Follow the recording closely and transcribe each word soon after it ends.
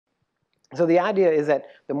So the idea is that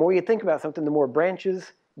the more you think about something, the more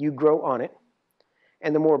branches you grow on it.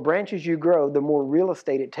 And the more branches you grow, the more real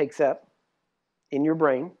estate it takes up in your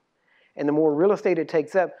brain. And the more real estate it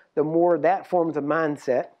takes up, the more that forms a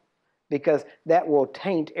mindset, because that will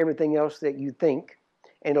taint everything else that you think,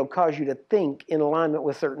 and it'll cause you to think in alignment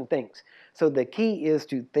with certain things. So the key is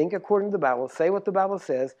to think according to the Bible, say what the Bible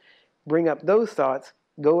says, bring up those thoughts,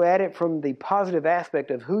 go at it from the positive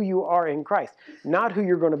aspect of who you are in Christ, not who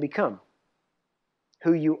you're going to become,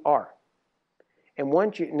 who you are. And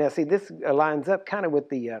once you, now see, this lines up kind of with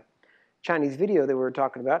the Chinese video that we were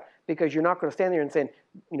talking about, because you're not going to stand there and saying,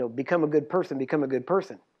 become a good person, become a good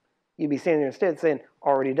person. You'd be standing there instead saying,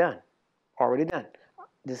 already done, already done.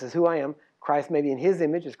 This is who I am. Christ may be in his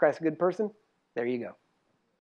image. Is Christ a good person? There you go.